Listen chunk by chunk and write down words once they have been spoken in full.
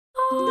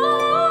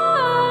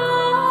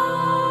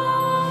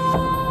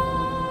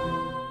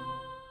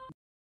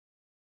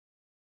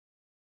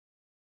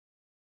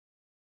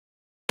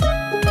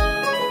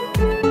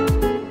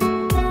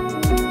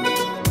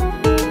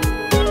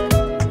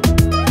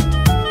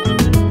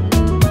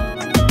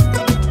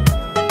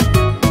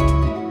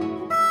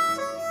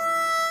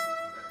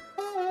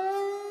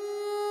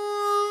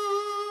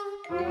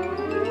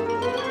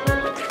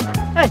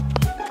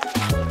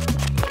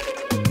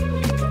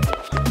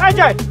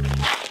যে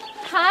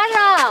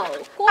হারাও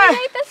কই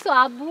যাইতাছো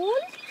আবুল?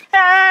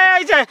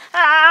 এই যে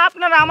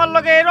আপনারা আমার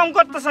লগে এরকম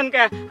করতেছেন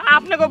কে?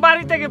 আপনাকে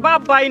বাড়ি থেকে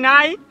বাপ ভাই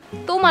নাই?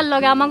 তোমার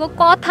লগে আমাগো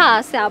কথা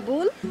আছে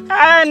আবুল।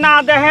 না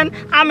দেখেন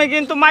আমি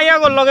কিন্তু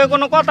মাইয়াগোর লগে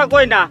কোনো কথা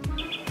কই না।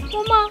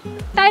 ওমা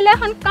তাইলে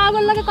এখন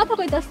কাগর লগে কথা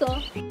কইতাছো?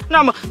 না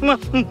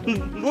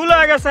ভুল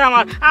হয়ে গেছে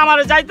আমার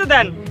যাইতে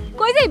দেন।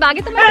 কই যাইবা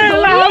আগে তোমার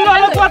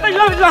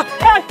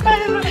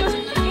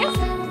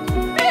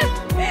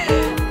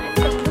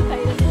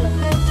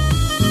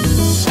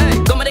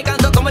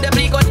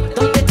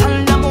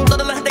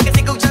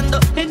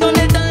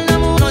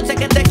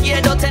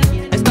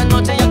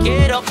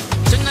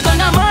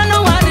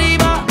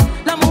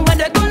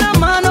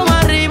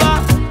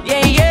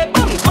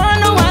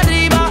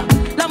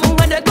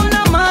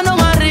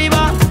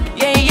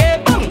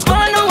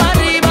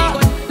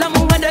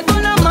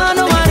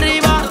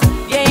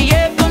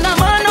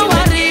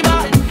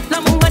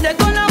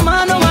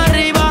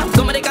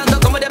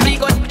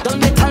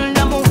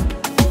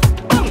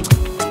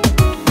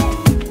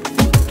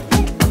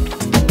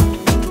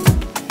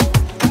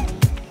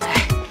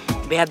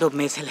বেয়াদব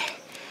মেয়ে ছেলে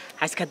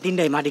আজকের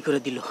দিনটাই মাটি করে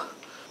দিল।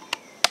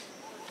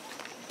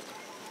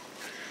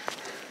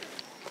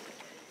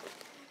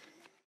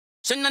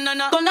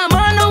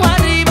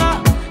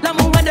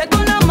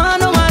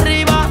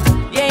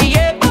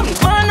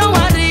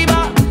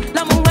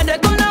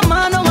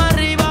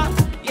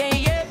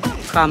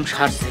 কাম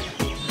সারছে,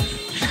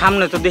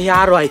 সামনে তো দেখি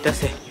আরো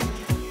আইতাছে।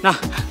 না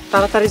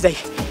তাড়াতাড়ি যাই,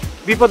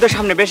 বিপদের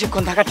সামনে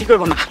বেশিক্ষণ থাকা ঠিক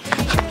হইব না।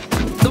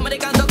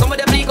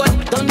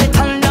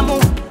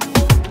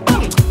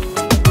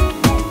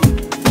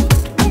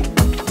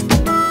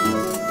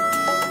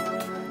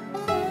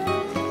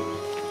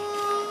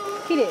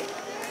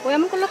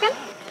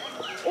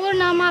 ওর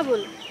নাম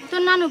আবুল,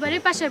 তোর নানু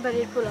বাড়ির পাশের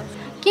বাড়ির পোলা,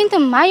 কিন্তু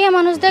মাইয়া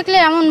মানুষ দেখলে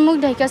এমন মুখ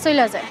ঢাকা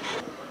চলে যায়।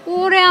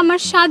 ওরে আমার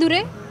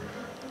সাধুরে,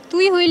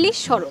 তুই হইলি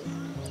সরল,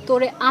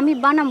 তোরে আমি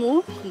বানামু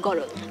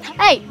গরল।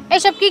 এই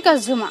এসব কি কাজ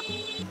ঝুমা?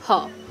 হ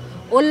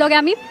ওর লগে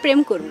আমি প্রেম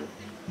করব।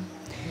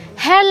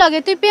 হ্যাঁ লগে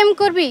তুই প্রেম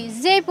করবি?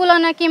 যে পোলা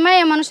নাকি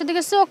মাইয়া মানুষের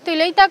দিকে চোখ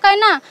তুইলেই তাকায়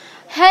না,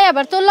 হ্যাঁ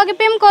আবার তোর লগে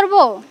প্রেম করব?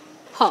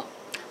 হ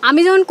আমি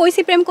যখন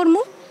কইছি প্রেম করবো,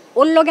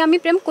 ওর লগে আমি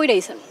প্রেম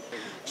কইরাইছিলাম।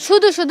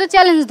 শুধু শুধু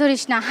চ্যালেঞ্জ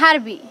ধরিস না,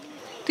 হারবি।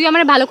 তুই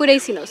আমার ভালো করেই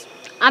চিনস,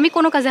 আমি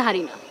কোনো কাজে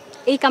হারি না,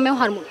 এই কামেও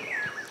হারমু না।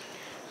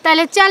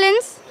 তাহলে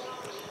চ্যালেঞ্জ?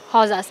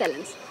 হজা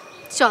চ্যালেঞ্জ,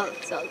 চল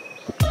চল।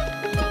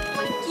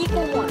 কি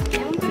করবো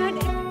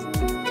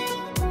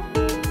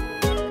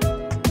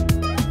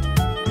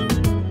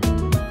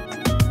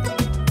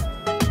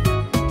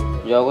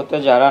জগতে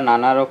যারা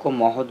নানা রকম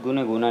মহৎ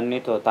গুণে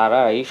গুণান্বিত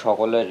তারাই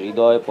সকলের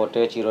হৃদয়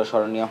পটে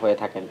চিরস্মরণীয় হয়ে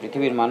থাকেন।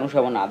 পৃথিবীর মানুষ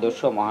এমন আদর্শ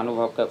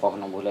মহানুভবকে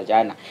কখনো ভুলে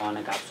যায় না।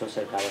 অনেক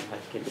আফসোসের কারণ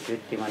হয়, কিন্তু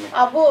কৃত্রিম মানে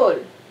আবুল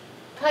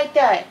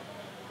খাইতায়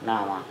না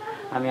মা,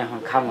 আমি এখন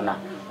খাবো না,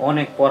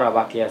 অনেক পড়া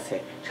বাকি আছে,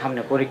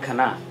 সামনে পরীক্ষা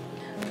না।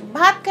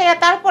 ভাত খাইয়া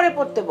তারপরে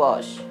পড়তে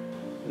বস।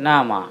 না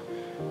মা,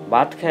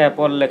 ভাত খাইয়া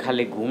পড়লে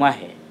খালি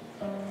ঘুমাহে।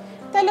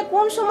 তাহলে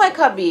কোন সময়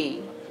খাবি?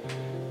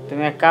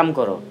 তুমি এক কাম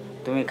করো,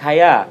 তুমি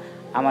খাইয়া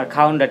আমার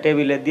খাউনটা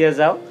টেবিলে দিয়ে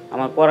যাও,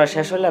 আমার পড়া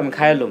শেষ হলে আমি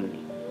খাইয়া লুমনি।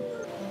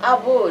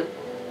 আবুল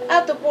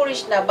এত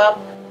পড়িস না বাপ,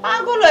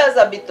 পাগল হয়ে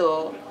যাবি তো।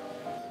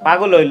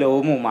 পাগল হইলে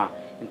ওমু মা,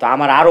 কিন্তু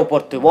আমার আরো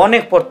পড়তে হইব,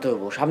 অনেক পড়তে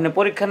হইব, সামনে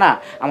পরীক্ষা না,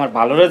 আমার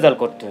ভালো রেজাল্ট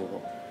করতে হইব।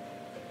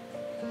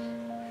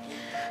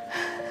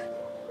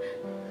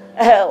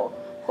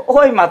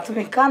 ওই মা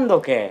তুমি কান্দো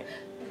কে?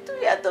 তুই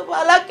এত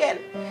ভালা কেন?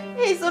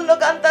 এই জন্য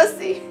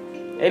কান্দাছি।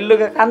 এর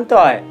লোকে কানতে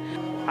হয়?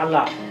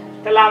 আল্লাহ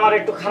তাহলে আমার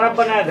একটু খারাপ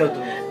বানায় দাও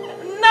তুমি।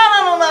 না না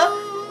না না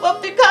বাপ,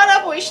 তুই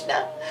খারাপ হইস না।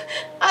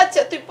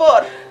 আচ্ছা তুই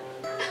পড়।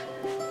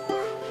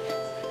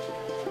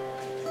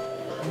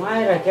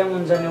 মায়েরা কেমন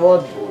জানি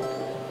অদ্ভুত,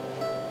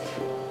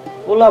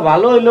 ওলা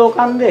ভালো হইলেও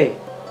কান্দে,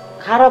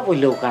 খারাপ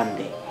হইলেও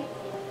কান্দে।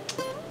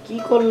 কি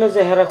করলে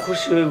যে হেরা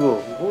খুশি হইব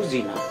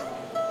বুঝি না।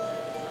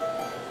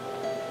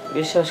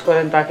 বিশ্বাস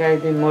করেন তাকে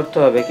একদিন মরতে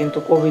হবে, কিন্তু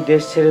কবি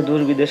দেশ ছেড়ে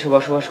দূর বিদেশে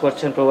বসবাস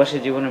করছেন। প্রবাসী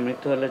জীবনে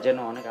মৃত্যু হলে যেন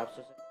অনেক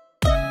আফসোস।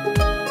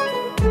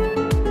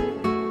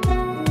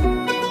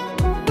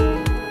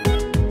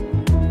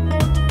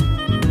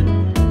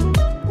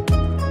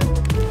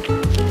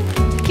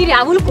 কি রে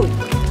আবুল কই?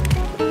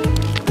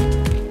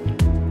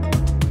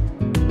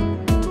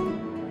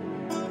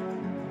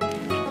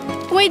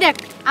 ওই দেখ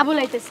আবুল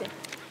আইতেছে।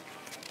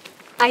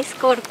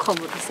 আইসকর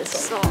খবর আছে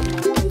সব।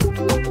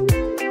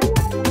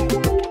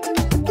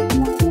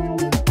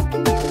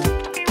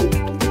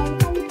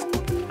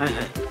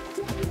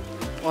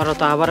 ওরা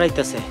তো আবার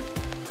আইতেছে,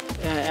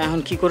 এখন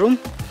কি করুম?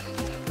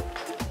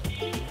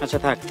 আচ্ছা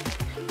থাক,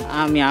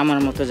 আমি আমার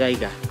মতো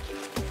জায়গা।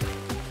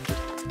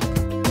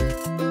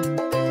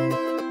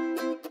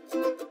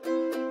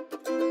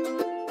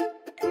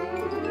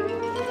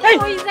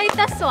 কই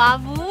যাইতাছো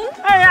আবুল?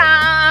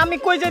 আমি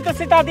কই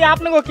যাইতেছি তা দিয়ে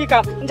আপনাকে কি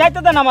কাজ? যাইতে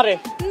দেন আমারে।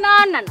 না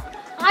না না,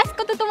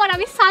 আজকে তো তোমার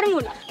আমি ছাড়মু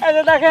না। এই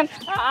যে দেখেন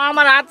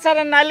আমার হাত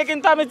ছাড়েন, নাইলে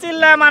কিন্তু আমি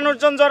চিল্লায়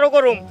মানুষজন জড়ো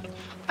করুম।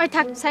 ওই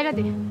থাক সাইরা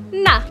দে।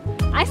 না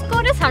আজকে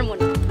ওরে ছাড়মু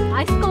না।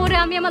 আজকে ওরে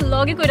আমি আমার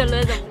লগে কইরা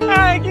লয়ে যাব।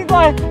 এই কি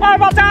কয়? এই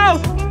বাঁচাও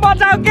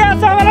বাঁচাও, কে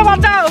আছে? আমারে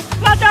বাঁচাও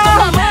বাঁচাও।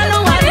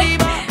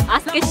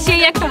 আজকে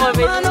সেই একটা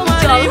হবে।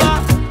 চল।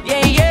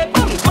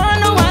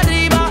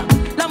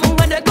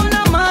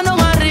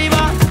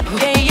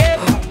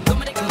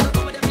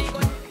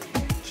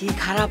 কি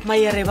খারাপ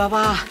মাইয়া রে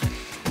বাবা,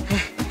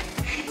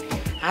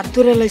 হাত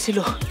ধরে লাইছিল।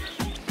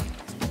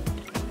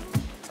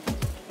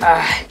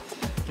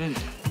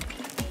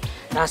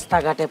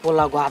 রাস্তাঘাটে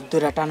পোলাগো হাত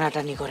ধরে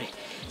টানাটানি করে।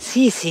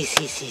 C C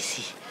C C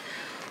C.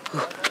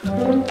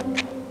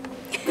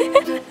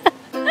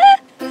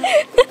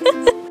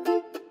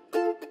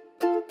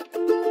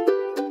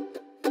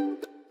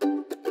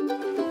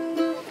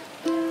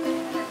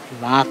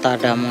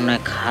 মাথাটা মনে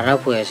খারাপ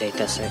হয়ে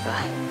যাইতেছে গা,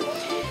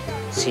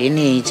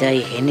 জেনেই যাই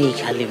হেনেই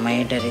খালি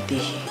মায়েটারে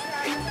দেখি।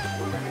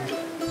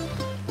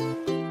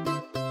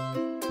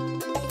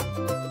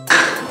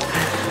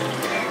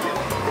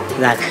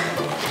 যাক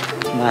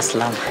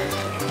বাঁচলাম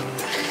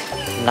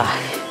না,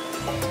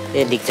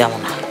 এদিক যাবো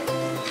না,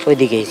 ওই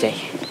দিকেই যাই।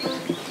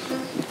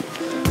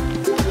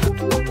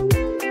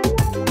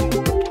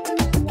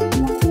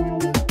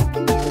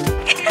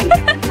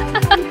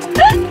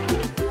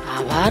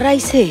 আবার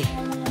আইছে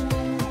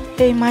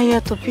এই মাইয়া,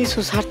 তো পিছু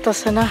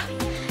ছাড়তেছে না,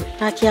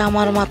 নাকি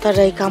আমার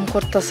মাথাটাই কাম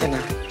করতেছে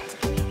না।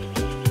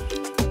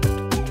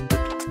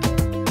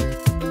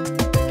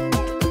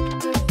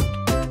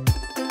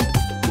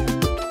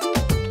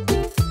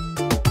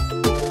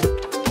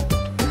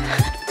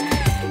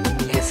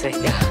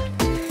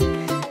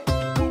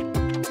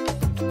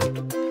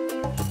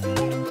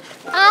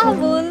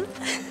 আবুল,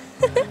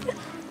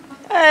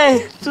 এই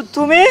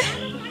তুমি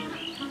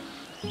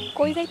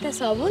কই যাইতেছ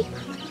আবুল?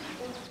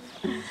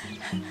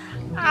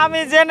 আমি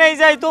জেনেই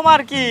যাই,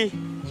 তোমার কি?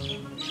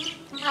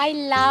 I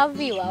love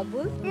you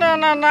Abul. না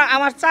না না,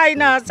 আমার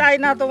চাই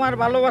না তোমার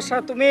ভালোবাসা।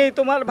 তুমি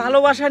তোমার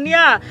ভালোবাসা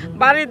নিয়া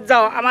বাড়িতে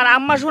যাও, আমার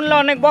আম্মা শুনলে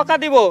অনেক বকা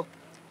দিব।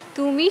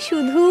 তুমি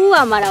শুধু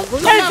আমার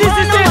আবুল।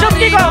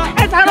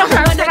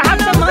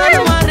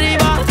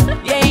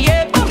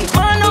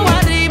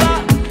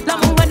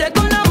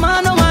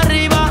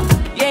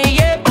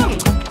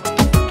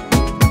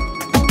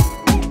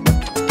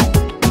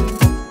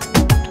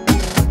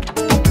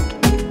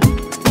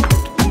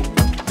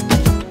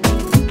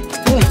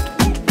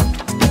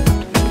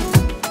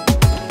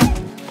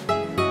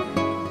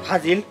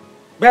 হাজিল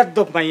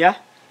বেদ্যপ মাইয়া,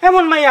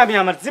 এমন মাইয়া আমি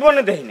আমার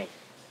জীবনে দেখি নাই।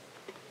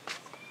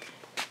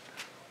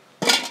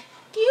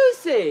 কি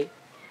হইছে?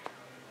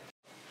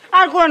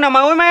 আর কই না মা,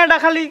 ওই মাইয়াটা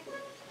খালি।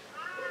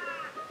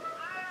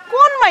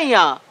 কোন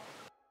মাইয়া?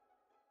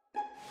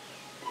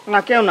 না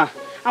কেউ না,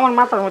 আমার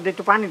মাথার মধ্যে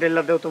একটু পানি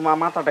ঢেলা দেও তো মা,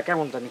 মাথাটা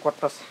কেমন জানি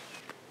করতেছে।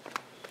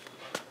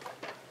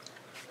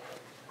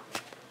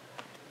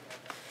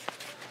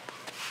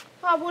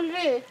 আবুল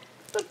রে,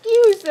 তো কি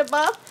হইছে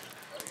বাপ?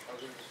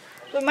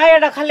 ওই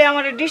মাইয়াটা খালি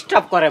আমার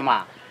ডিস্টার্ব করে মা।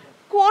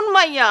 কোন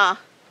মাইয়া?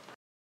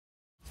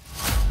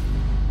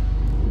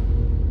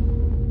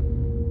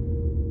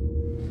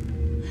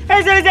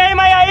 এই যে এই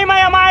মাইয়া, এই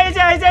মাইয়া মা, এই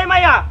যে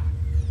মাইয়া।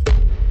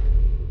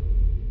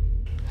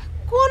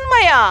 কোন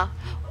মাইয়া?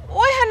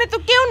 ওইখানে তো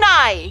কেউ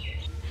নাই।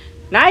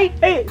 নাই?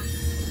 এই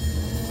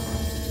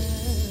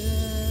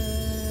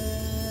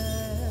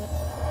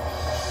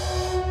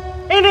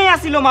এনেই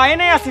আসিল মা,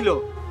 এনেই আসিল।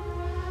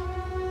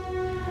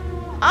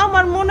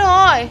 আমার মনে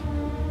হয়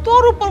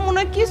তোর উপর মনে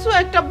হয় কিছু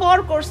একটা বর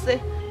করছে।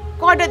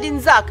 কয়টা দিন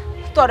যাক,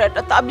 তোর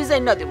একটা তাবিজ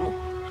আইনা দেবো।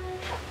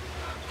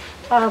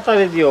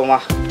 তাড়াতাড়ি দিও মা।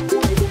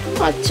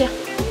 আচ্ছা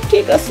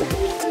ঠিক আছে।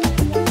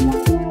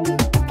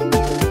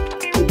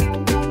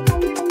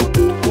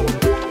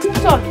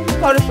 চল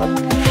ঘরে চল।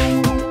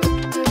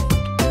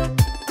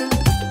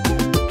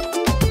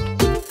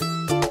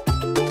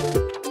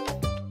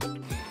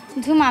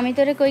 ঝুম, আমি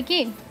তোরে কই কি,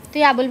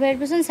 তুই আবুল ভাইয়ের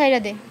পিছন ছাইরা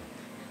দে।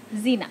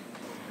 জি না,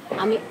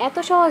 আমি এত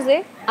সহজে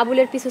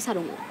আবুলের পিছু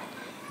ছাড়ব না।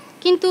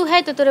 কিন্তু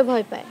হ্যাঁ তো তোরে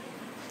ভয় পায়।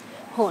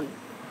 হন,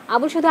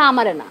 আবুল শুধু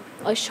আমারে না,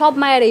 ওই সব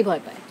মায়েরই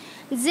ভয় পায়।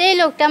 যে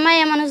লোকটা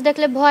মায়া মানুষ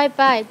দেখলে ভয়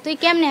পায়, তুই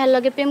কেমনে হার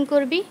লগে প্রেম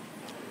করবি?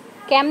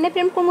 কেমনে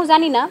প্রেম করবো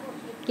জানি না,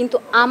 কিন্তু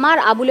আমার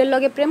আবুলের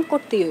লগে প্রেম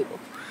করতেই হইব।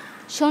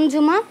 শোন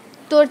ঝুমা,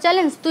 তোর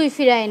চ্যালেঞ্জ তুই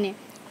ফিরায় নে,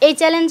 এই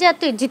চ্যালেঞ্জে আর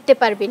তুই জিততে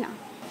পারবি না।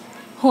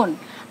 হন,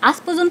 আজ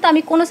পর্যন্ত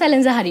আমি কোনো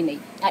চ্যালেঞ্জে হারি নাই,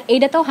 আর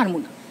এইটাতেও হারবো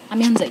না।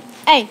 আমি এখন যাই।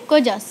 এই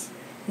কই যাস?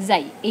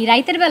 যাই, এই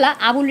রাইতের বেলা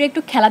আবুলের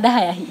একটু খেলা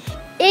দেখায় আহি।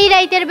 এই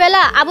রাইতের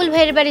বেলা আবুল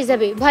ভাইয়ের বাড়ি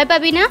যাবি, ভয়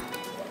পাবি না?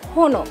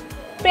 হনো,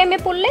 প্রেমে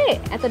পড়লে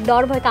এত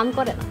ডর ভয় কাম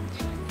করে না।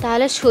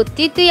 তাহলে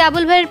সত্যি তুই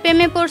আবুল ভাইয়ের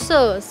প্রেমে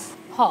পড়ছস?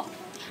 হ,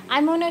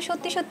 আমি মনে হয়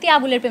সত্যি সত্যি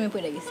আবুলের প্রেমে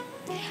পড়ে গেছি।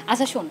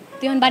 আচ্ছা শোন,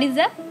 তুই এখন বাড়ি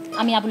যা,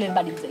 আমি আবুলের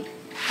বাড়ি যাই।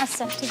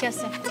 আচ্ছা ঠিক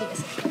আছে। ঠিক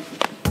আছে।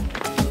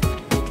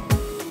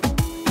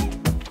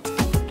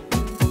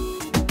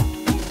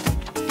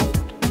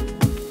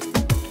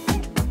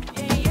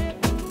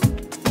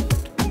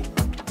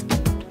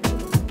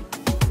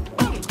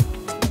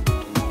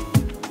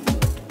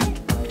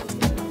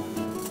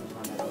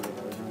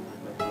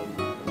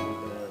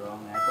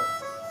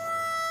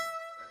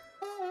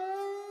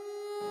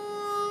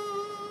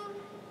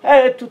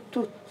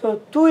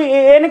 তুই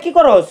এনে কি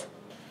করস?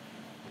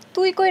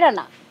 তুই কইরা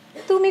না,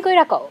 তুমি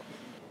কইরা কও।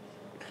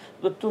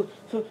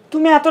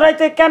 তুমি এত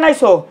রাইতে কেন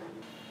আইছো?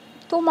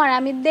 তোমার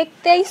আমি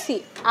দেখতে আইছি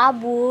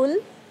আবুল।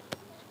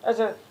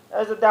 আচ্ছা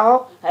আচ্ছা দেখো,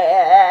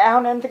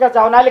 এখন এন থেকে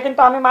যাও, নাহলে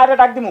কিন্তু আমি মায়ের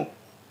ডাক দিমু।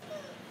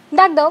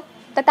 ডাক দাও,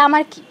 তাতে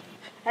আমার কি?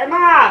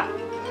 মা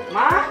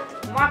মা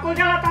মা কই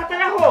গেল? তাতে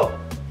রাখো।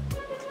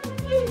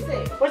 কি হইছে?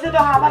 কইছে তো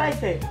আবার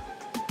আইছে।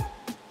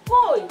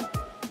 কই?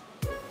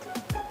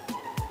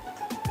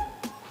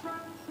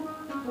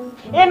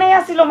 এনে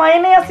আসিল মা,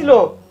 এনে আসিল।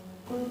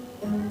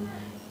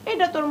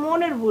 এটা তোর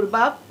মনের ভুল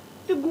বাপ,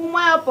 তুই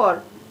ঘুমায়া পর,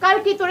 কাল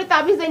কি তোরে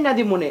তাবিজ না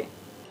দি মনে।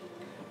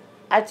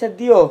 আচ্ছা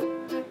দিও,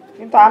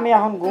 কিন্তু আমি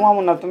এখন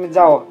ঘুমাবো না, তুমি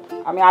যাও,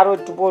 আমি আরো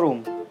একটু পড়ুম।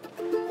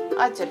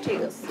 আচ্ছা ঠিক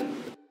আছে।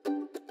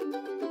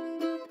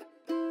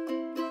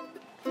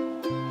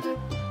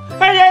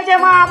 এই যে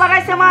মা আবার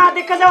আইছে, মা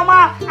দেখে যাও, মা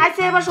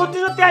আইছে, এবার সত্যি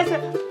সত্যি আইছে।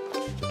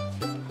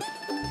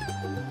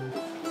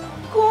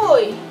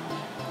 কই?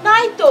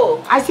 নাই তো।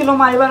 আইছিল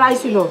মা, এবার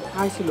আইছিল।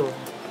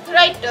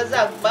 রাইটটা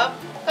যাক বাপ,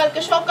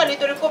 কালকে সকালে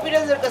তোরে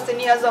কবিরাজের কাছে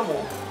নিয়ে যাবো।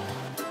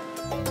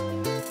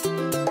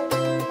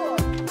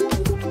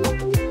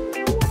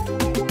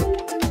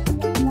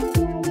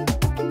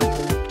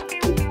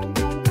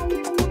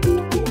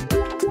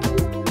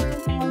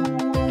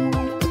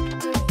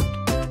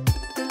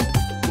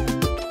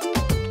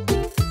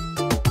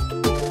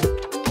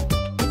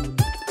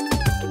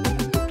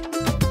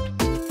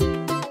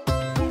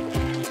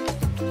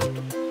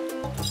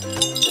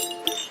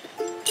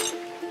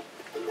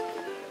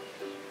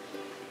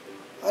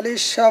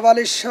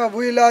 বালিশা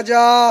বুইলা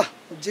যা,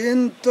 জিন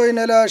তুই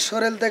নিলে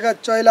শরীর থেকে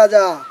চইলা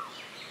যা।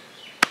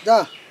 যা,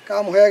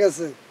 কাম হয়ে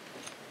গেছে।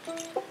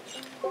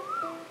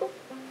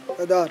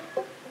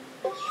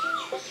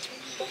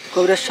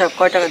 কবিরাজ সাহেব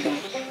কয় টাকা দিন?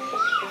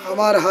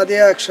 আমার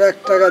হাদিয়া 101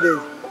 টাকা দে।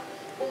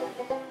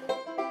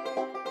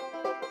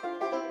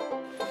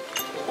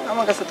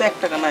 আমার কাছে তো 1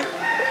 টাকা নাই।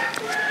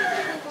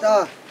 যা,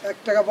 1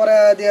 টাকা পরে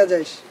দিয়া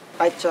যাইস।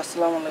 আচ্ছা,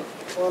 আসসালামু আলাইকুম।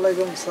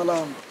 ওয়ালাইকুম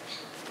সালাম।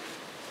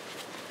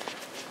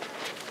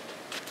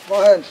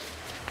 বহেন।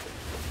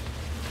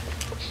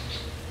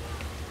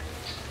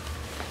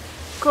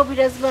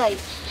 কবিরাজ ভাই,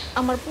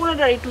 আমার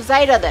পুরোটা একটু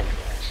জায়গা দেন।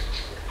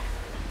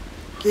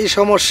 কি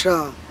সমস্যা?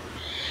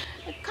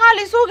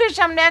 খালি চোখের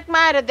সামনে এক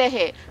মায়ের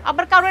দেখে,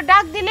 আবার কাউরে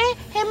ডাক দিলে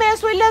হেমে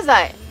চইলা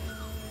যায়।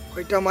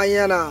 ওইটা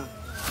মাইয়া না,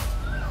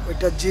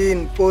 ওইটা জিন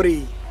পরি।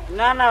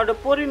 না না, ওটা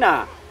পড়ি না,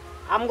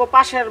 আমগো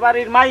পাশের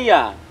বাড়ির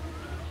মাইয়া।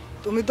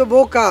 তুমি তো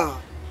বোকা,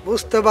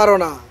 বুঝতে পারো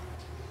না।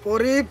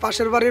 পরি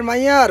পাশের বাড়ির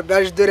মাইয়ার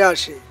বেশ ধরে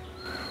আসে।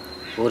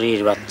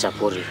 পরীর বাচ্চা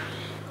পরী,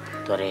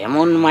 তোরে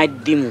এমন মাইর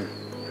দিমু,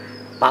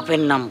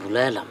 বাপের নাম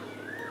ভুলে এলাম।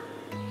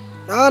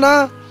 না না,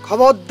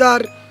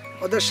 খবরদার,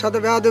 ওদের সাথে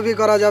বেয়াদবি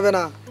করা যাবে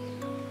না।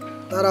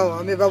 দাঁড়াও,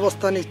 আমি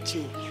ব্যবস্থা নিচ্ছি।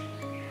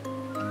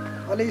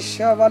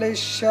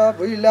 বালিশা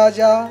ভুইলা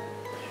যা,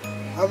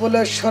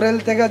 আবুলের শরীর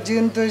থেকে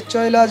জিন তুই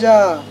চইলা যা।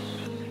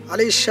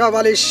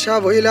 বালিশা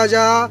ভুইলা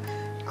যা,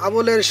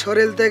 আবুলের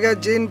শরীর থেকে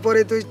জিন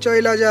পরি তুই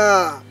চইলা যা।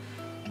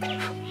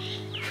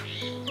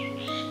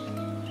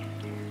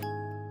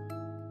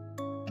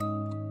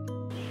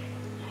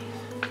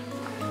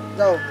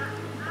 যাও,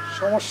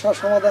 সমস্যার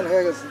সমাধান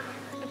হয়ে গেছে।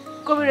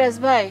 কবিরাজ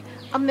ভাই,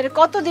 আপনার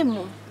কত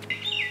দিমু?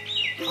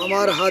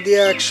 আমার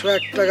হাদিয়া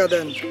 101 টাকা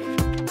দেন।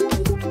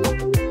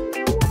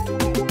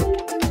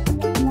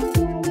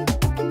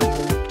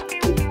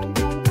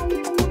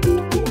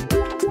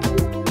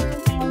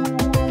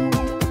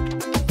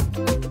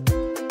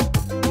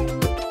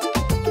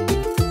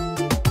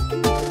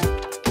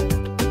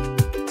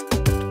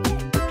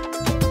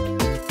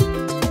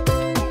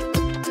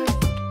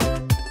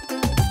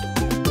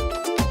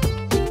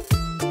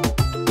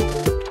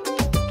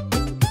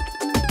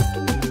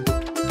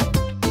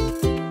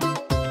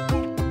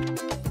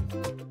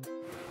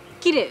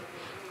 কিরে,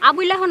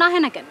 আবুল এখন আহে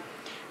না কেন?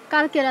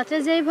 কালকে রাতে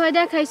যেই ভয়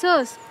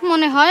দেখাইছস,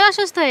 মনে হয়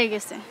অসুস্থ হয়ে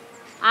গেছে।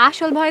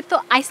 আসল ভয় তো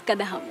আইসকা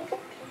দেখামো।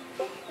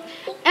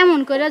 এমন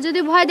করে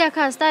যদি ভয়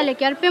দেখাস, তাহলে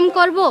কি আর প্রেম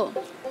করব?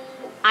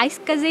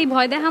 আইসকা যেই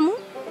ভয় দেখামু,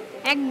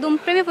 একদম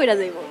প্রেমে পড়া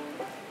যাইব।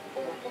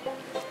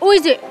 ওই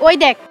যে, ওই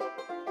দেখ,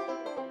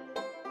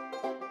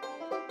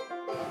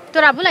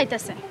 তোর আবুল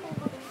আইতাছে।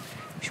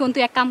 শোন,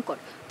 তুই এক কাম কর,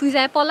 তুই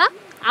যায় পলা,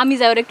 আমি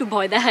যাই ওর একটু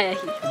ভয় দেখাই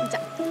আহি। যা।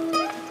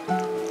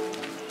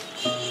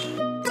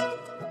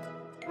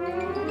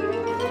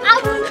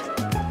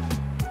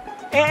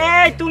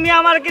 এই তুমি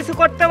আমার কিছু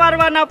করতে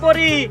পারবা না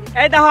পরি।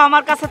 এই দেখো,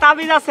 আমার কাছে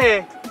তাবিজ আছে।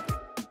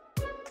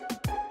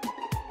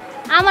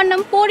 আমার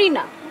নাম পরি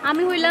না,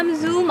 আমি হইলাম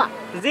জুমা।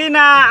 জি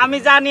না, আমি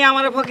জানি,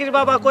 আমার ফকির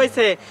বাবা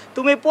কইছে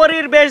তুমি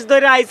পরীর বেশ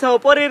ধরে আইছো,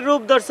 পরীর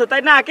রূপ ধরছো,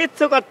 তাই না?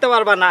 কিচ্ছু করতে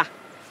পারবা না।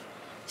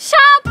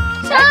 সাপ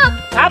সাপ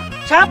সাপ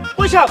সাপ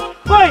কই সাপ?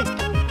 কই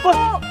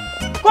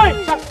কই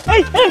সাপ?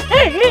 এই এই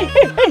এই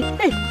এই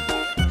এই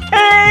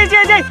এই যে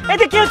যে এই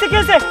যে কি হচ্ছে, কি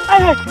হচ্ছে?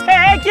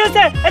 এই কি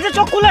হচ্ছে? এই যে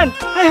চোখ খুলেন।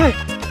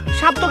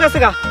 সাপ তো গেছে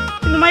গা,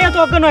 কিন্তু মাইয়া তো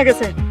অজ্ঞান হয়ে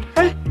গেছে।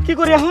 কি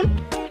করি এখন?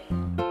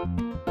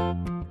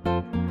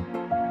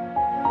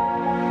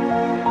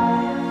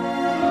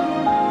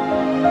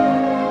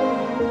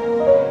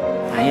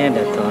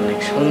 মাইয়াটা তো অনেক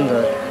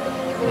সুন্দর,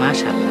 মা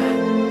মাশাআল্লাহ।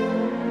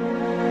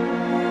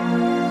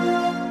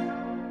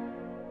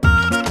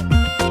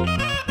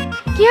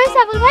 কি হয়েছে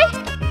আবুল ভাই?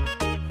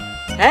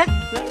 হ্যাঁ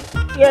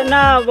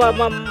না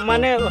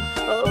মানে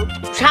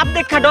সাপ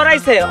দেখা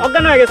ডরাইছে,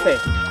 অজ্ঞান হয়ে গেছে।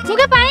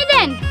 মুখে পানি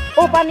দেন।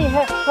 ও পানি,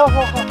 হ্যাঁ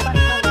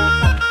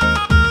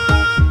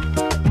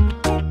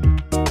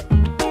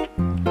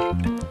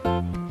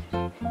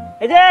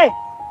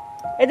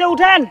এই যে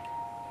উঠেন,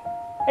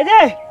 এই যে।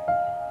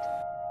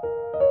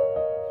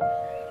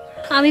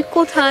 আমি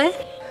কোথায়?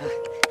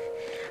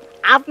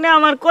 আপনি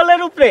আমার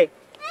কোলের উপরে।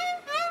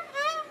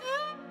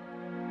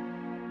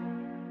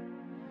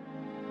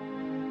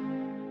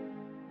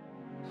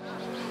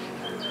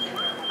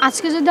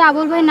 আজকে যদি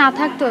আবুল ভাই না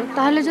থাকতো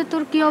তাহলে যে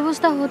তোর কি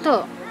অবস্থা হতো।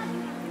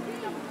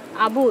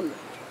 আবুল,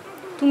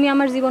 তুমি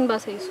আমার জীবন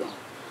বাঁচাইছো।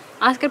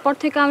 আজকের পর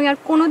থেকে আমি আর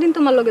কোনোদিন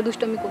তোমার লগে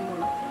দুষ্টামি করবো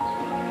না।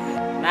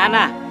 না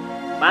না,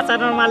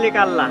 বাঁচানোর মালিক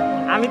আল্লাহ,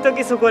 আমি তো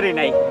কিছু করি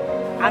নাই।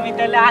 আমি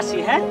তাহলে আসি,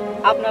 হ্যাঁ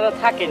আপনারা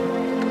থাকেন,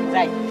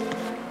 যাই।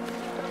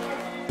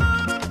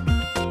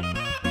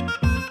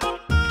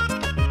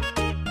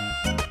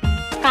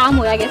 কাম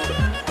হয়ে গেছে,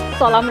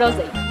 চল আমরাও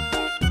যাই।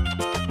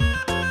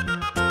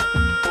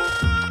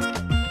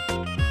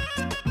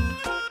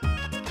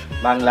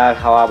 বাংলার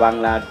হাওয়া,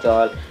 বাংলার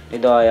জল,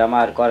 হৃদয়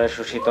আমার করে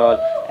সুশীতল,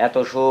 এত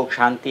সুখ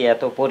শান্তি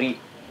এত পরি।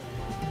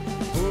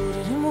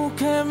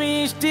 মুখে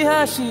মিষ্টি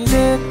হাসি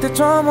দেখতে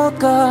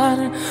চমৎকার,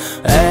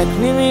 এক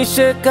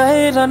নিমিষে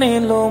কাইরা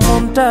নিল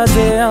মনটা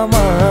যে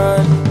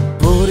আমার।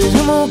 পরীর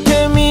মুখে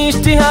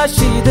মিষ্টি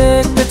হাসি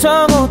দেখতে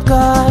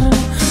চমৎকার,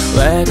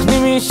 এক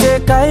নিমিষে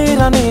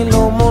কাইরা নিল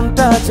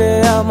মনটা যে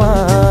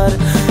আমার।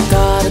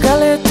 তার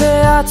গালেতে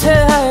আছে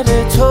রে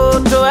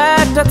ছোট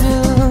একটা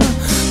দিল,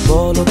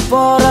 বলদ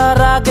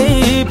পড়ার আগেই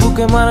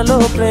বুকে মারলো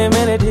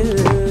প্রেমের ঢিল।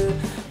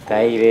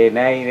 তাই রে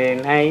নাই রে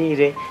নাই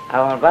রে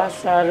আমার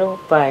বাসার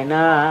উপায়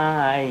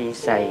নাই,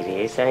 সাই রে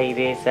সাই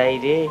রে সাই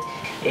রে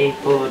এই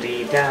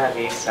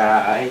পরিডারে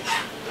সাই।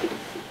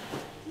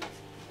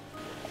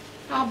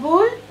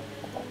 আবুল,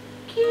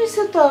 কি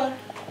হয়েছে তোর?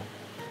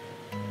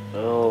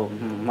 ও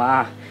মা,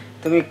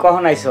 তুমি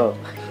কখন আইছো?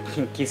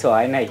 কিছু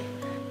হয় নাই।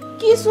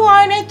 কিছু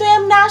হয় নাই তো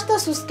এমনি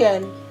আসতেছিস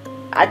কেন?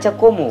 আচ্ছা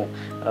কমু,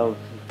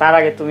 তার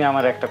আগে তুমি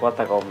আমার একটা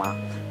কথা কও মা।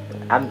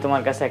 আমি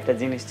তোমার কাছে একটা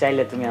জিনিস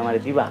চাইলে তুমি আমারে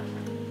দিবা?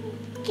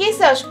 কি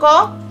চাস ক,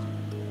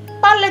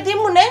 পারলে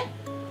দিমুনে।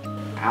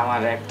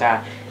 আমার একটা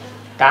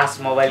টাচ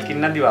মোবাইল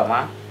কিনা দিবা মা?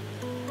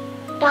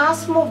 Touch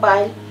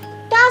mobile?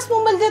 টাচ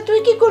মোবাইল দিয়ে তুই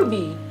কি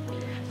করবি?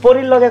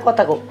 পরির লগে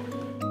কথা কও।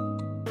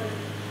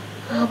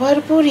 আবার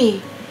পড়ি?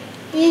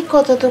 এই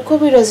কথা তো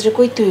কবিরাজ রে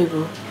কইতে হইব।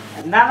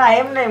 না না,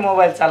 এমনি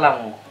মোবাইল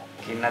চালামু,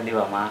 কিনা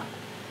দিবা মা?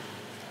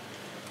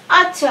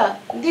 আচ্ছা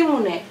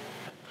দিমুনে।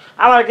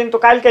 আমার কিন্তু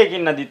কালকেই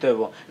কিনা দিতে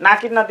হইব, না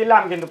কিনা দিলে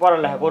আমি কিন্তু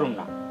পড়ালেখা করুম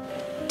না।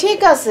 ঠিক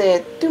আছে,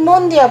 তুই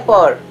মন দিয়া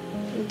পড়,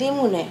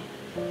 দিমুনে।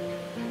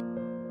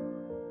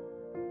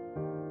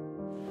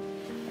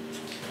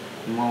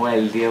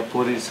 মোবাইল দিয়ে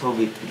পরির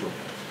ছবি তুলো,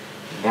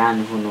 গান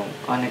শুনো,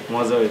 অনেক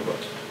মজা হইব।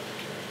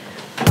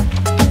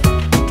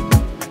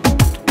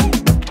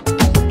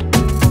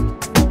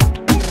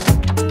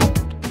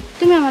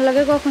 তুমি আমার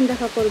লগে কখন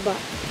দেখা করবা?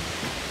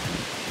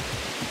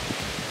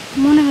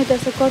 মনে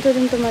হইতেছে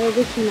কতদিন তোমারে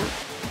দেখি না।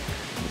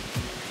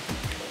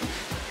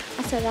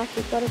 আচ্ছা রাখি,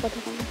 পরে কথা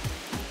কম।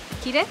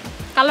 কি রে,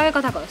 কার লগে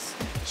কথা কস?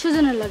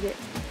 সুজনের লাগে।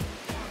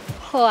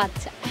 ও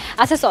আচ্ছা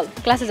আচ্ছা, চল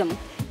ক্লাসে যাবো।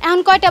 এখন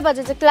কয়টা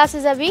বাজে যে ক্লাসে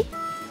যাবি?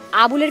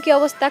 আবুলের কি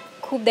অবস্থা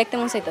খুব দেখতে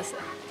মন চাইতেছে।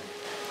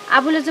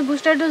 আবুলের যে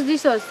বুস্টার ডোজ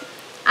দিছস,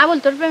 আবুল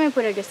তোর প্রেমে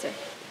পড়ে গেছে।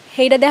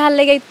 সেইটা দেখার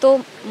লেগেই তো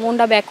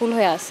মনটা ব্যাকুল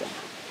হয়ে আছে।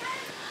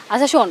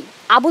 আচ্ছা শোন,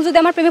 আবুল যদি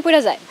আমার প্রেমে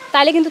পড়ে যায়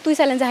তাহলে কিন্তু তুই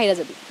চ্যালেঞ্জে হাইরা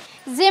যাবি।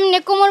 যেমনে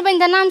কোমর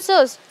বাইন্ধা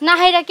নামছস, না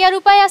হাইরা কি আর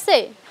উপায় আছে?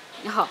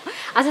 হ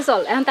আচ্ছা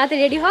চল, এখন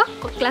তাড়াতাড়ি রেডি হ,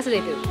 ক্লাসে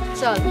যেতে হবে।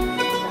 চল।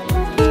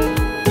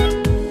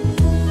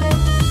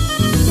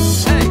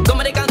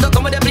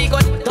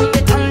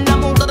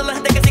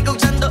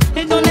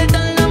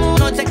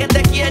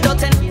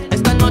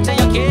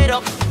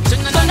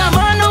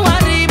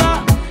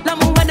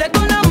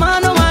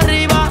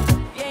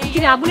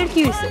 আবুলের কি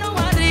হয়েছে?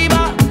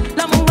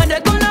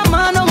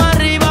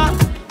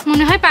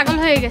 মনে হয় পাগল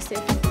হয়ে গেছে।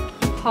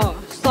 হ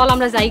চল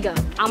আমরা যাইগা,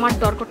 আমার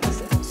ডর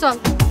করতেছে। চল।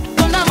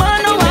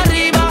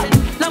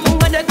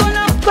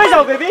 কই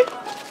যাও বেবি?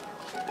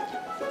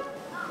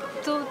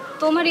 তো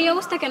তোমার এই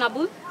অবস্থা কেন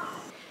আবুল?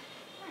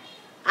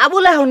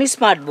 আবুল এখন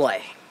স্মার্ট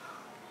বয়,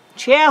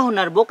 সে এখন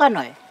আর বোকা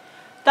নয়,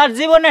 তার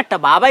জীবনে একটা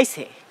ভাব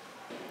আইছে।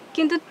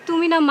 কিন্তু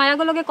তুমি না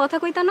মায়াগুলোকে কথা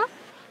কইতা না?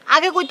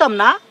 আগে কইতাম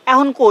না,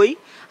 এখন কই,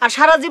 আর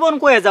সারা জীবন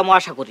কয়ে যাবো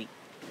আশা করি।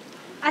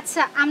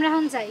 আচ্ছা আমরা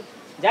এখন যাই।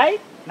 যাই?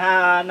 না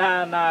না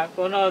না,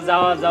 কোনো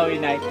যাওয়া যাওয়াই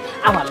নাই,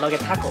 আমার লগে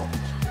থাকো।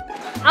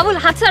 আবুল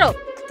হাত ছাড়ো।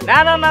 না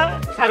না না,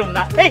 ছাড়ুম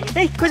না। এই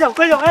এই কই যাও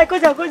কই যাও, এই কই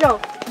যাও কই যাও?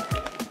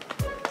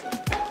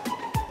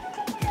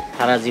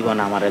 সারা জীবন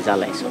আমারে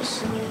জ্বালাইছস,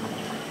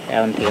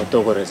 এখন থেকে তো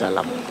করে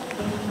জ্বালাম,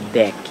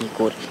 দেখ কি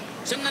করি।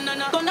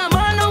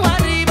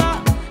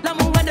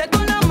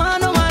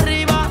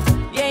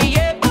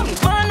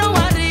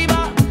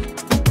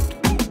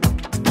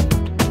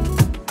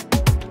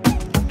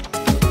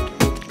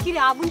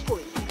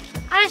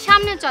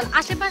 চল,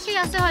 আশেপাশেই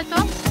আছে হয়তো।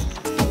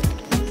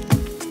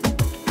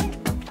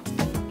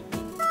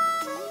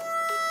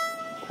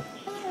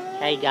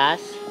 এই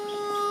গাছ,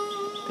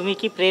 তুমি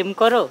কি প্রেম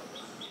করো?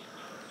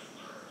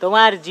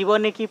 তোমার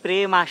জীবনে কি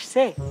প্রেম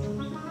আসছে?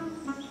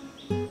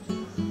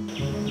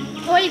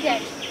 ওই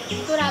দেখ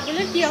তোর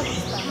আবুলের কি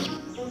অবস্থা।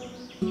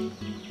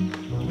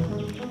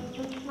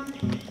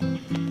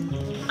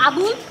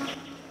 আবুল,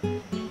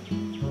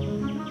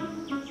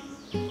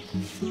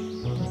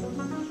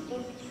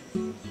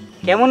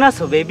 কেমন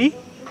আছো বেবি?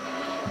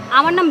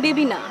 আমার নাম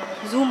বেবি না,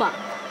 জুমা।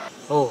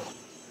 ও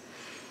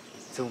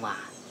জুমা,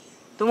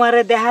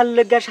 তোমারে দেখার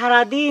লেগে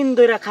সারাদিন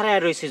ধরে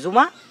খাড়ায় রয়েছে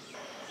জুমা।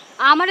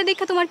 আমারে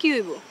দেখা তোমার কি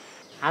হইব?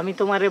 আমি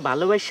তোমারে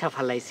ভালোবাসা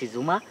ফালাইছি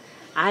জুমা।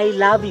 I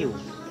love you.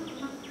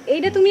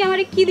 এইটা তুমি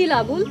আমারে কি দিলা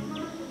আবুল?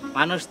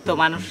 মানুষ তো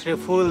মানুষে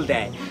ফুল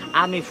দেয়,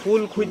 আমি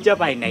ফুল খুঁজা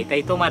পাই নাই,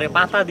 তাই তোমারে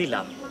পাতা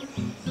দিলাম।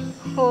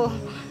 ও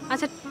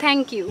আচ্ছা,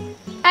 থ্যাংক ইউ।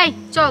 এই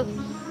চল।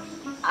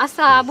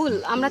 আচ্ছা আবুল,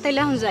 আমরা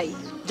তাইলে এখন যাই।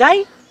 যাই?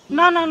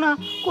 না না না,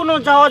 কোনো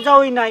যাওয়া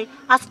যাওয়াই নাই।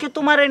 আজকে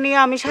তোমারে নিয়ে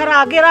আমি সারা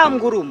গ্রাম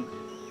ঘুরুম।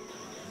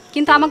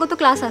 কিন্তু আমাকে তো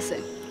ক্লাস আছে,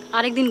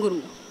 আরেকদিন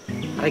ঘুরবো।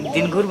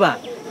 আরেকদিন ঘুরবা?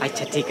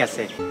 আচ্ছা ঠিক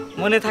আছে,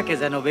 মনে থাকে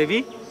যেন বেবি।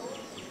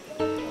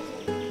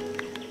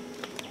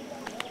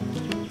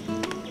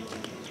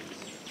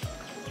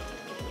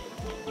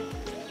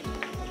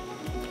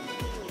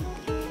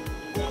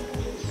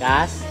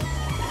 গাছ,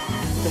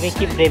 তুমি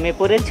কি প্রেমে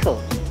পড়েছো?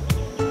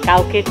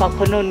 কাউকে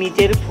কখনো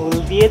নিজের ফুল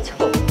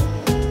দিয়েছো?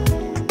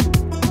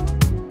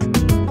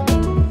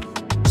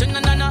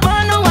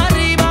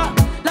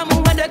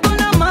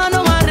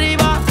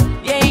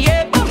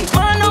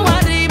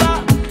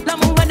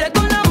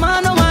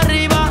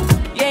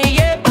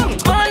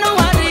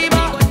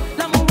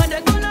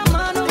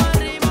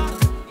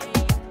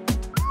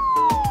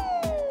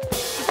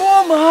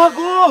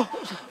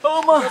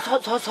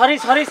 সরি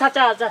সরি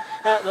চাচা,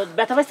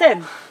 ব্যথা পাইছেন?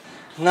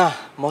 না,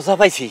 মজা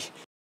পাইছি।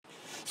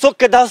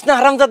 চোখকে দাস না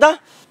হারাম দাদা।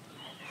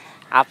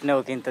 আপনিও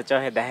কিন্তু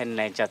চোখে দেখেন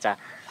নাই চাচা।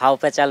 ফাও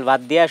পেচাল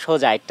বাদ দিয়া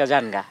সোজা একটা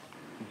জানগা।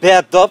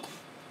 বেয়াদব,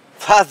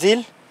 ফাজিল।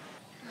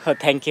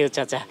 থ্যাংক ইউ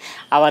চাচা,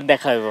 আবার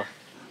দেখা হইব।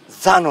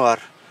 জানোয়ার,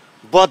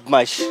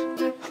 বদমাইশ।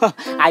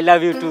 আই লাভ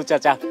ইউ টু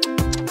চাচা।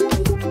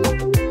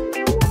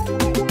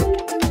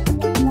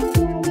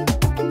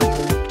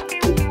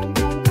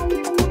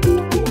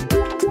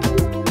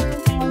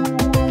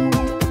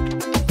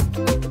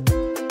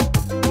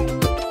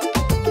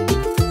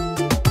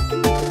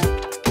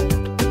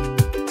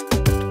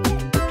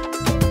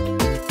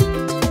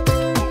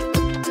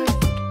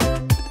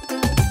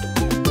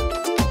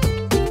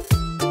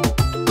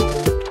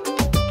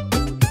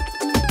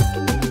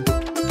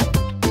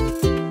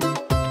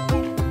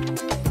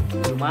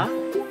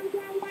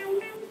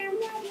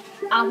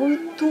 আবুল,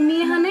 তুমি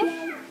এখানে?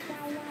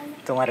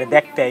 তোমারে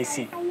দেখতে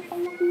আইছি।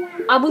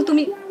 আবুল,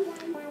 তুমি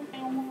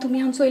তুমি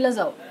এখন চইলা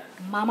যাও,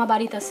 মামা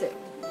বাড়িতে আছে,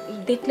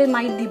 দেখলে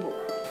মাইর দিব।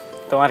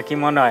 তোমার কি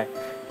মনে হয়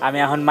আমি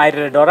এখন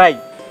মাইরে ডরাই?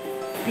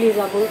 প্লিজ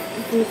আবুল,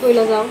 তুমি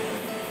চইলা যাও।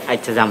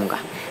 আচ্ছা জামুগা,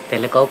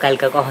 তাহলে কও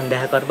কালকে কখন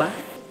দেখা করবা?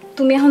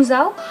 তুমি এখন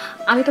যাও,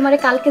 আমি তোমারে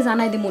কালকে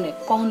জানাই দিব মনে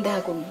কখন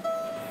দেখা করব।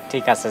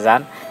 ঠিক আছে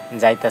যান,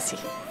 যাইতাছি।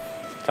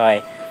 তয়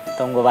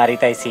তোমাকে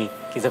বাড়িতে আইছি,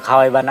 কিছু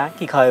খাওয়াইবা না?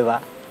 কি খাওয়াইবা?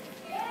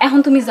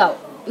 এখন তুমি যাও,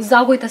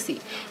 যাও কইতাছি,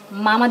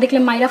 মামা দেখলে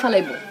মাইরা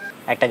ফালাইবো।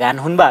 একটা গান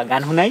শুনবা?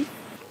 গান শুনাই?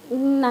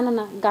 না না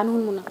না, গান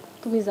শুনবো না,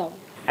 তুমি যাও।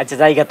 আচ্ছা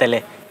যাইগা তাহলে,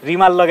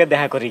 রিমার লগে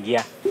দেখা করি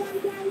গিয়া।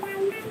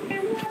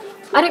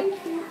 আরে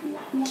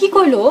কি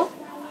কইলো?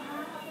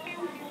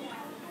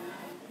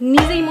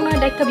 নিজেই মনে হয়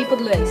একটা বিপদ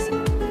লয়ে আইছে।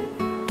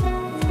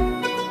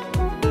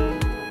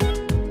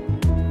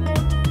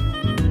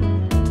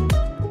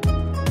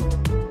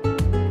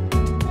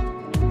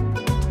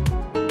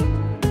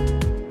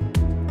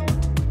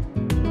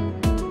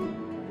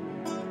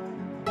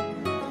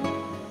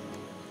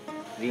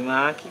 রিমা,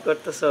 কি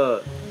করতেছো?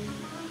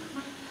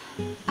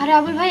 আরে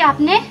আবুল ভাই,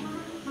 আপনি?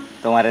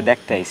 তোমারে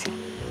দেখতে আইছি।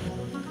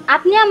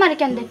 আপনি আমারে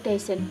কেন দেখতে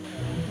আইছেন?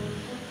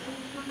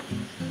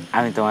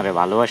 আমি তোমারে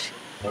ভালোবাসি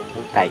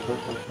তাই।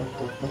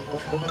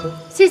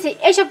 সি সি,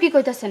 এইসব কি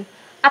কইতাছেন?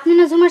 আপনি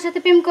না জুমার সাথে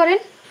প্রেম করেন?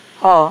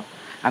 হ,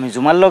 আমি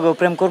জুমার লগেও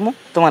প্রেম করবো,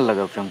 তোমার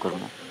লগেও প্রেম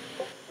করবো।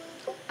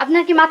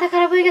 আপনার কি মাথা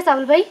খারাপ হয়ে গেছে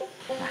আবুল ভাই?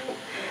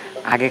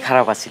 আগে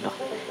খারাপ আছিল,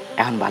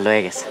 এখন ভালো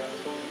হয়ে গেছে।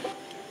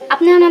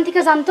 আপনি আনান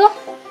থেকে জানতো,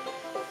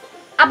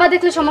 আবার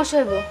দেখলে সমস্যা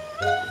হইব।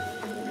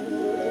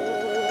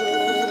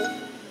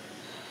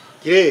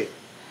 কে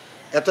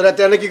এত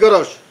রাতে আনে কি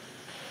করস?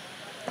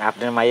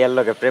 আপনার মাইয়ার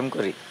লগে প্রেম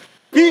করি।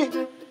 কি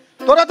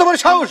তোরা তোমার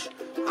সাহস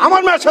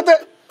আমার মায়ের সাথে?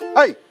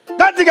 এই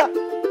দাঁড় দিগা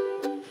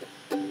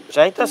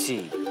চাইতাছি,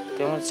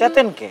 তেমন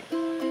চেতেন কে?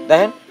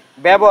 দেখেন,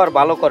 ব্যবহার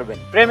ভালো করবেন।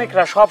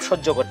 প্রেমিকরা সব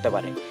সহ্য করতে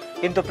পারে,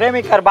 কিন্তু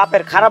প্রেমিকার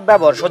বাপের খারাপ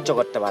ব্যবহার সহ্য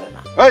করতে পারে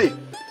না। এই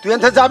তুই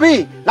এনতে যাবি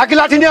নাকি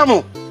লাঠি নিয়ে আমু?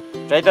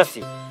 চাইতাছি,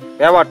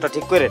 ব্যবহারটা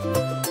ঠিক করে।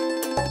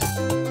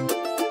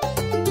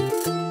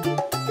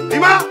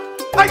 রিমা,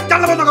 এই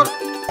জানলা বন্ধ কর।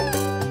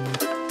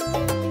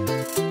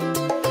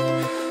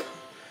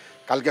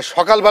 কালকে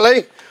সকালবেলায়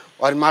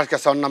ওর মার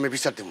কাছে ওর নামে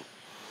বিচার দেব।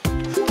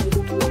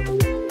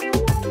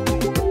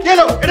 কে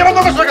হলো এটা বন্ধ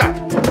কর টাকা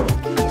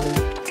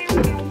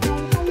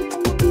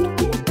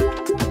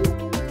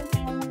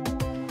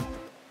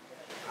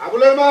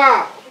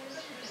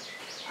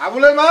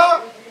আবুলের মা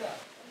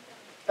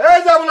এই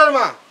যে আবুলের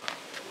মা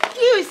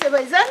কি হইছে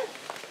ভাইজান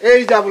এই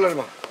যে আবুলের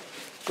মা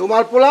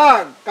তোমার পোলা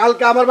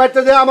কালকে আমার বাড়িতে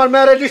যে আমার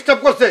মেয়েরে ডিস্টার্ব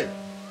করছে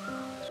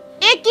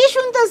এ কি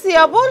শুনতাছি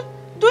আবুল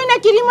তুই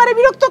নাকি রিমারে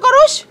বিরক্ত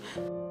করস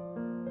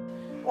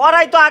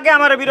ওরাই তো আগে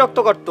আমারে বিরক্ত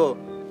করতো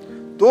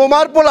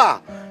তোমার পোলা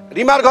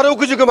রিমার ঘরে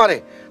উকুচুকে মারে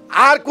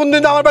আর কোন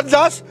দিন আমার বাড়িতে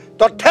যাস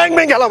তোর ঠ্যাং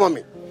ভেঙে গেলাম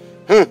আমি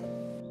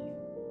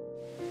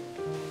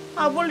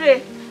আবুল রে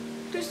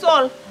তুই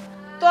চল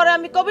তোর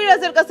আমি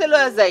কবিরাজের কাছে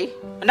লয়ে যাই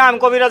না আমি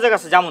কবিরাজের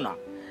কাছে যাবো না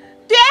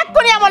তুই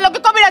এক্ষুনি আমার লগে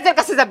কবিরাজের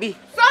কাছে যাবি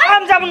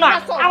আমি যাবো না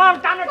আমার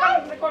টানে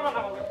টানে করবে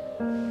না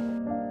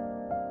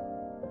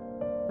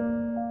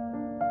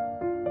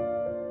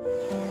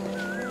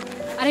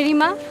আরে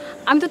রিমা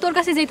আমি তো তোর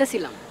কাছে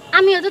যাইতেছিলাম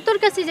আমিও তো তোর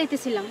কাছে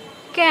যাইতেছিলাম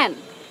কেন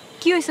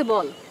কি হয়েছে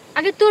বল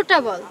আগে তোরটা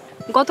বল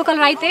গতকাল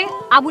রাইতে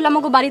আবুল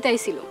আমাকে বাড়িতে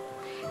আইছিল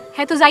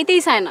হ্যাঁ তো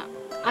যাইতেই চায় না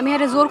আমি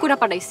আরে জোর করে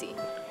পাঠাইছি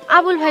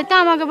আবুল ভাই তো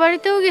আমাকে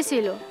বাড়িতেও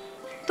গেছিল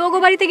তোগো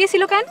বাড়িতে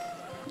গেছিল কেন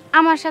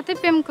আমার সাথে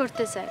প্রেম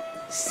করতে চায়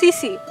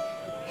সিসি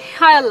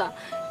হায় আল্লাহ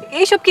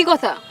এইসব কি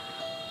কথা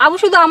আবু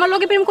শুধু আমার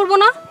লগে প্রেম করবো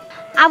না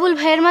আবুল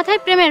ভাইয়ের মাথায়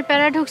প্রেমের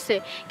প্যারা ঢুকছে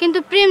কিন্তু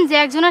প্রেম যে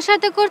একজনের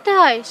সাথে করতে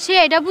হয় সে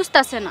এটা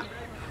বুঝতাছে না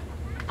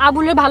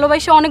আবুলের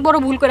ভালোবাসা অনেক বড়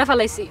ভুল করে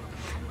ফেলাইছি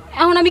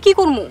এখন আমি কি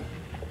করবো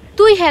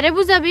তুই হ্যারে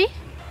বুঝাবি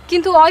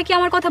কিন্তু ওই কি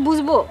আমার কথা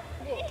বুঝবো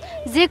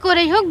যে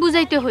করেই হোক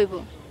বুঝাইতে হইব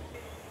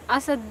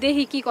আচ্ছা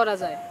দেখি কি করা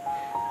যায়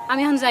আমি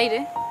এখন যাই রে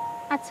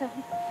আচ্ছা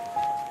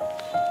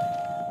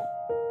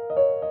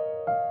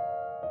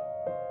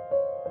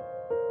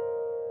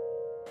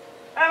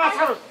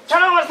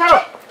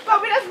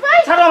কবিরাজ ভাই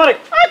ছাড়ো আমারে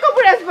ওই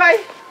কবিরাজ ভাই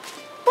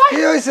কি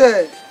হইছে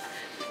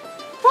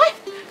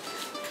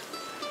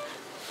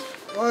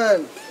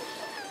বল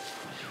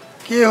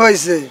কি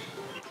হইছে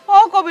ও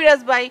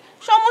কবিরাজ ভাই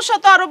সমস্যা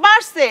তো আরো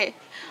বাড়ছে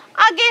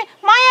আগে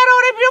মায়ার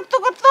ওরে বিরক্ত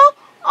করতো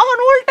এখন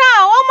উল্টা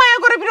ও মায়া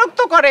করে বিরক্ত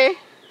করে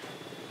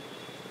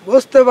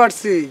বুঝতে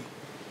পারছি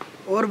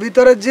ওর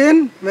ভিতরে জিন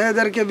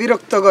মেয়েদেরকে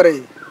বিরক্ত করে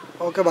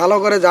ওকে ভালো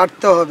করে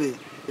ঝাড়তে হবে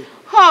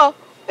হ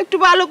একটু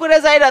ভালো করে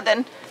যাইরা দেন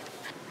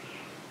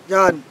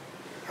যান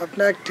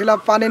আপনি এক ঠিলা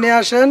পানি নিয়ে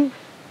আসেন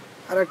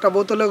আর একটা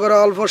বোতলে করে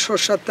অল্প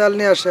সরষের তেল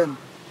নিয়ে আসেন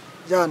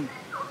যান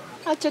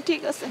আচ্ছা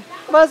ঠিক আছে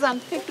বাজান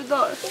একটু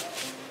দর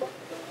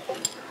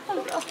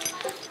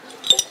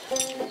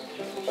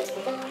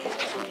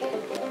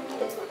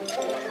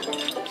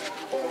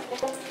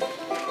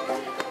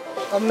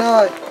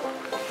আপনার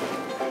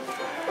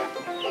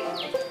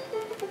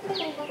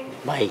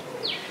ভাই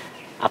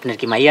আপনার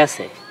কি মাইয়া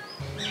আছে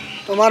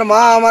তোমার মা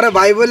আমারে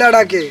ভাই বলে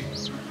ডাকে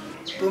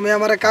তুমি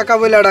আমারে কাকা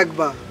বলে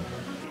ডাকবা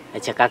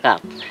আচ্ছা কাকা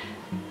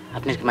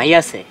আপনার কি মাইয়া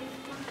আছে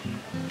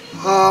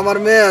হ্যাঁ আমার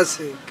মেয়ে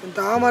আছে কিন্তু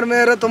আমার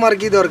মেয়েরা তোমার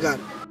কি দরকার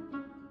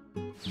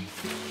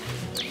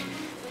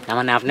না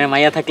মানে আপনার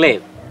মাইয়া থাকলে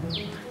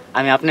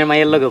আমি আপনার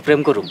মাইয়ের লগে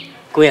প্রেম করুম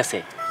কই আছে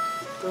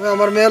তুমি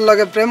আমার মেয়ের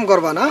লগে প্রেম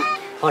করবা না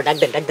ও ডাক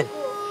দেন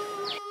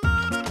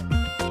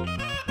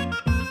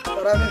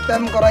তোরা আমি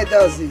প্রেম করাইতে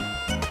আসি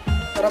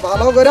তোরা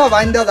ভালো করে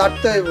বাইন্দা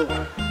ঝাড়তে হইব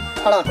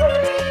খাড়া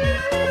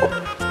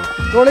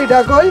দড়ি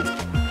ডাকই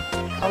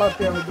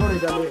খাড়াতে আমি দড়ি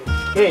ডাকই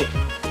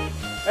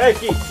এই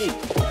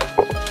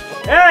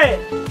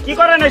কি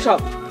করেন এসব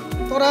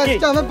তোরা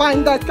আজকে আমি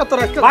বাইন্দা আজকে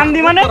তোরা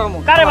বান্ধি মানে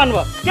কারে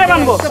বানবো কে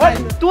বানবো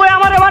তুই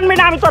আমারে বানবি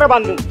না আমি তোরে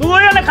বানবো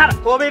তুই এনে খারাপ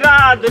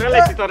কবিরাজ ধরে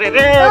লাইছি তোরে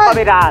রে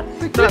কবিরাজ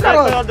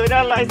ধরে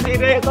লাইছি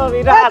রে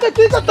কবিরাজ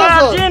কি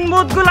করতাছ জিন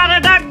ভূতগুলারে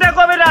ডাক দে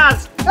কবিরাজ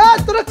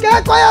তোরা কে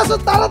কই আছো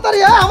তাড়াতাড়ি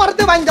আমার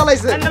তে বাইন্দা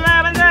লাইছে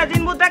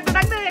জিন ভূত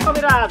ডাক দে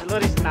কবিরাজ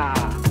লরিস না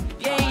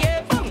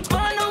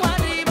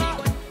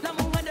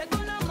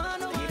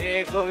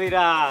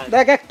কবিরাজ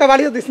দেখ একটা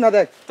বাড়িও দিস না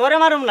দেখ তোরে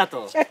মারুম না তো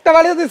একটা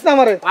বাড়িও দিস না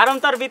আমারে মারুম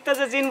তোর ভিতরে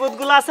যে জিন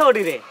ভূতগুলো আছে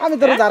ওডি রে আমি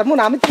তোরে জারমু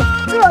না আমি তো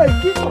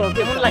কি করো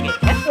কেমন লাগে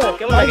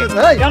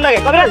কেমন লাগে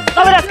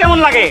কবিরাজ কেমন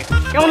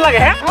লাগে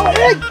হ্যাঁ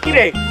কি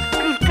রে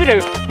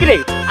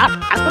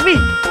আর কবি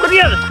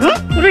কবিরাজ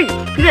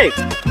কি রে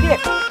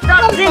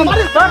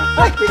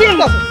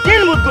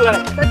জিন ভূতগুলো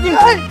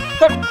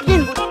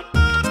জিন ভূত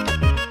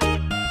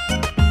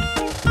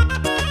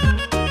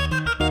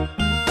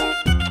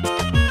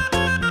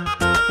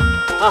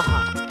আহা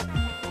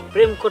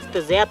প্রেম করতে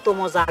যে এত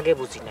মজা আগে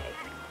বুঝি নাই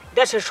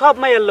দেশে সব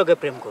মায়ের লগে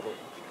প্রেম করু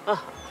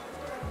আহা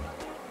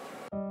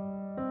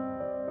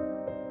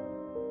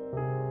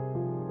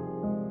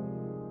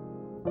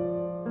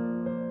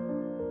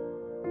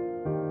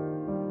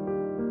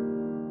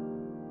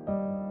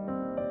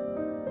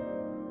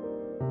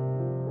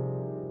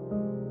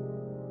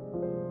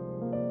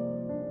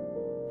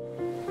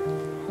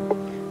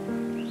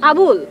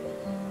আবুল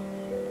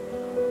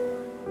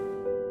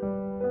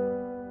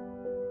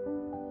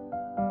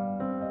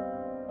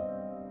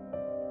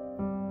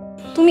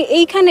তুমি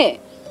এইখানে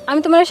আমি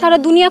তোমার সারা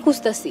দুনিয়া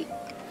খুঁজতাছি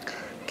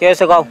কে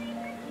আছে গাও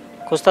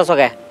খুঁজতাছ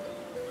কে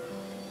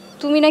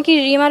তুমি নাকি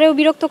রিমারেও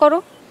বিরক্ত করো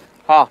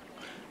হ্যাঁ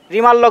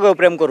রিমার লগেও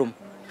প্রেম করুম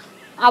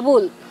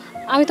আবুল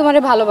আমি তোমারে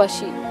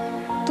ভালোবাসি,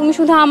 তুমি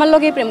শুধু আমার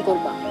লগেই প্রেম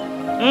করবা।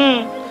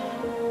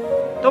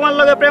 তোমার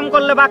লগে প্রেম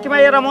করলে বাকি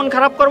মাইয়েরা মন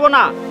খারাপ করবো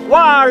না?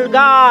 World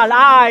girl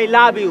I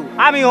love you,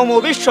 আমি হমু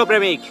বিশ্ব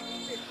প্রেমিক।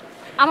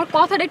 আমার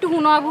কথাটা একটু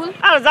শুনো আবুল।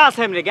 আর যা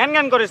সেমরি জ্ঞান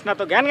জ্ঞান করিস না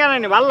তো, জ্ঞান জ্ঞান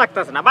এনে ভালো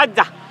লাগতেছে না, বাদ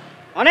যা।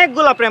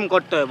 অনেকগুলা প্রেম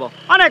করতে হইব,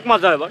 অনেক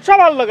মজা হইব,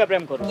 সবার লগে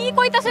প্রেম করব। কি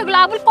কইতাছ এগুলো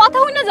আবুল? কথা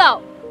হই না যাও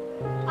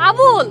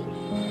আবুল।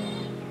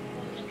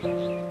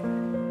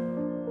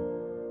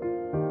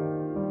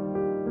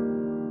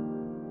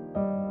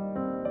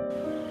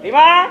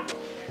 রিমা,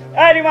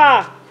 এই রিমা,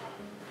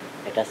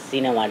 এটা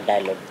সিনেমার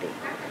ডায়লগ দে।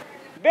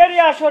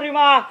 বেরিয়ে আসো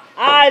রিমা,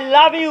 আই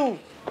লাভ ইউ।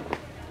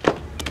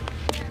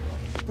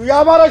 তুই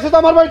আবার এসে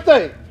আমার বাড়িতে?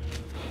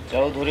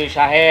 চৌধুরী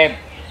সাহেব,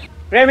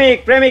 প্রেমিক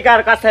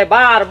প্রেমিকার কাছে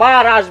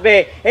বারবার আসবে,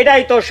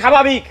 এটাই তো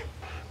স্বাভাবিক।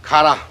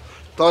 খারা,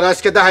 তোর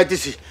আজকে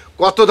দেখাইতেছি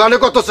কত দানে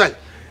কত চাই।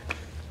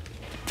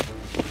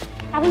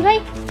 আবুল ভাই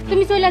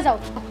তুমি চলে যাও,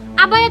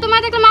 আব্বাই তোমার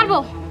দেখলে মারবো।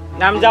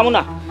 নাম যাবো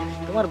না।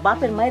 তোমার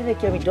বাপের মায়ের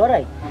রেখে আমি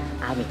ডরাই?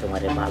 আমি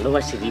তোমারে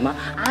ভালোবাসি রিমা,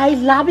 আই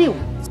লাভ ইউ।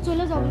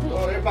 চলে যাও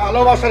তোরে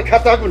ভালোবাসার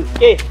খাতাগুলো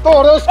কে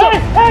তোর?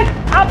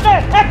 আপনি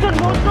একজন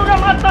মজদুরে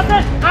মারতেছে,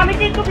 আমি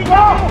কিন্তু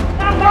বিচার করব।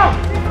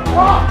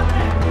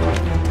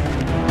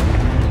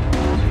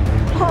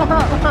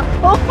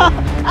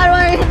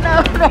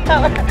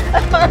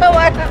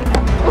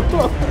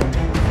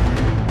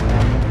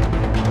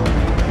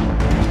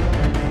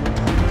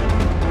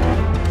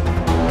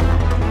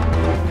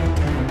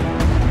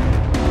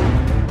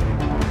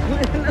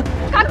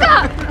 কাকা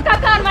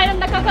কাকা আর মাইরেন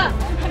না কাকা,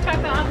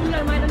 কাকা আবুল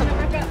আর মাইরেন না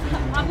কাকা।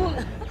 আবুল,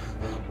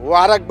 ও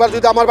আর একবার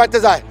যদি আমার বাড়িতে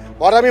যায়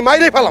ওর আমি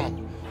মাইরে ফেলাম।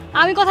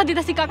 আমি কথা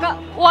দিতেছি কাকা,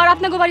 ও আর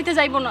আপনাকে বাড়িতে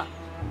যাইবো না,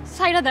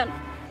 সাইরা দেন।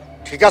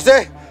 ঠিক আছে,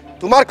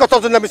 তোমার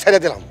কথার জন্য আমি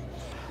ছেড়ে দিলাম।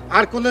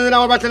 আর কোনদিন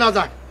আমার বাড়িতে না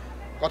যায়,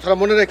 কথাটা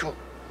মনে রেখো।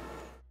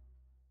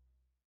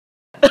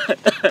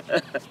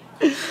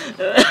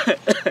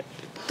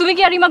 তুমি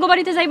কি আর রিমাগো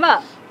বাড়িতে যাইবা?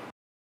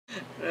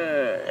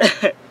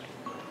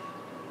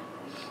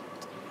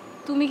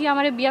 তুমি কি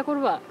আমারে বিয়া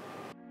করবা?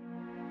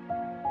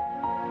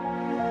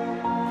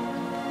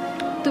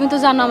 তুমি তো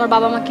জানো আমার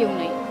বাবা মা কেউ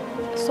নাই,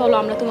 চলো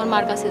আমরা তোমার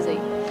মার কাছে যাই,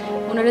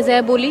 ওনারে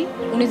যাই বলি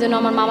উনি যেন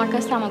আমার মামার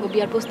কাছে আমাকে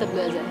বিয়ার প্রস্তাব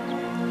লয়ে যায়।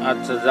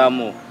 আচ্ছা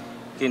যামু,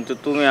 কিন্তু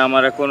তুমি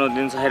আমারে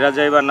কোনোদিন ছাইরা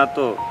যাইবা না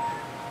তো?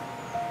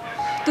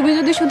 তুমি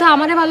যদি শুধু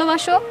আমারে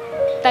ভালোবাসো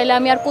তাইলে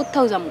আমি আর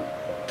কোথাও যাবো।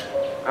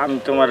 আমি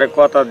তোমারে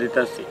কথা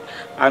দিতেছি,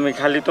 আমি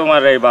খালি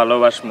তোমারই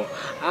ভালোবাসমু,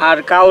 আর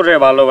কাউরে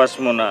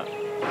ভালোবাসমু না।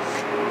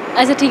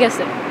 আচ্ছা ঠিক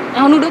আছে,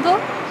 এখন উঠো তো,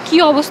 কি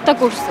অবস্থা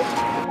করছে।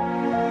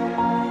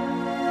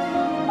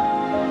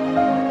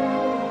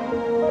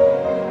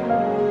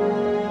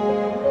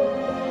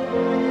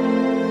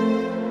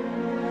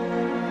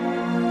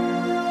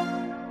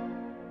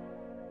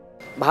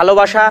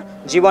 ভালোবাসা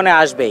জীবনে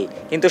আসবেই,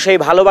 কিন্তু সেই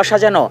ভালোবাসা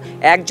যেন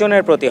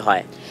একজনের প্রতি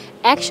হয়।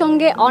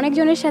 একসঙ্গে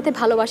অনেকজনের সাথে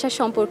ভালোবাসার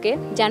সম্পর্কে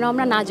যেন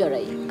আমরা না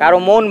জড়াই। কারো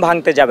মন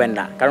ভাঙতে যাবেন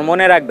না, কারণ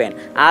মনে রাখবেন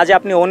আজ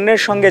আপনি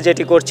অন্যের সঙ্গে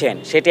যেটি করছেন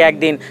সেটি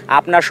একদিন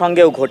আপনার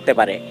সঙ্গেও ঘটতে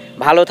পারে।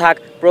 ভালো থাক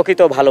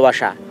প্রকৃত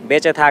ভালোবাসা,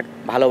 বেঁচে থাক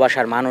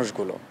ভালোবাসার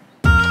মানুষগুলো।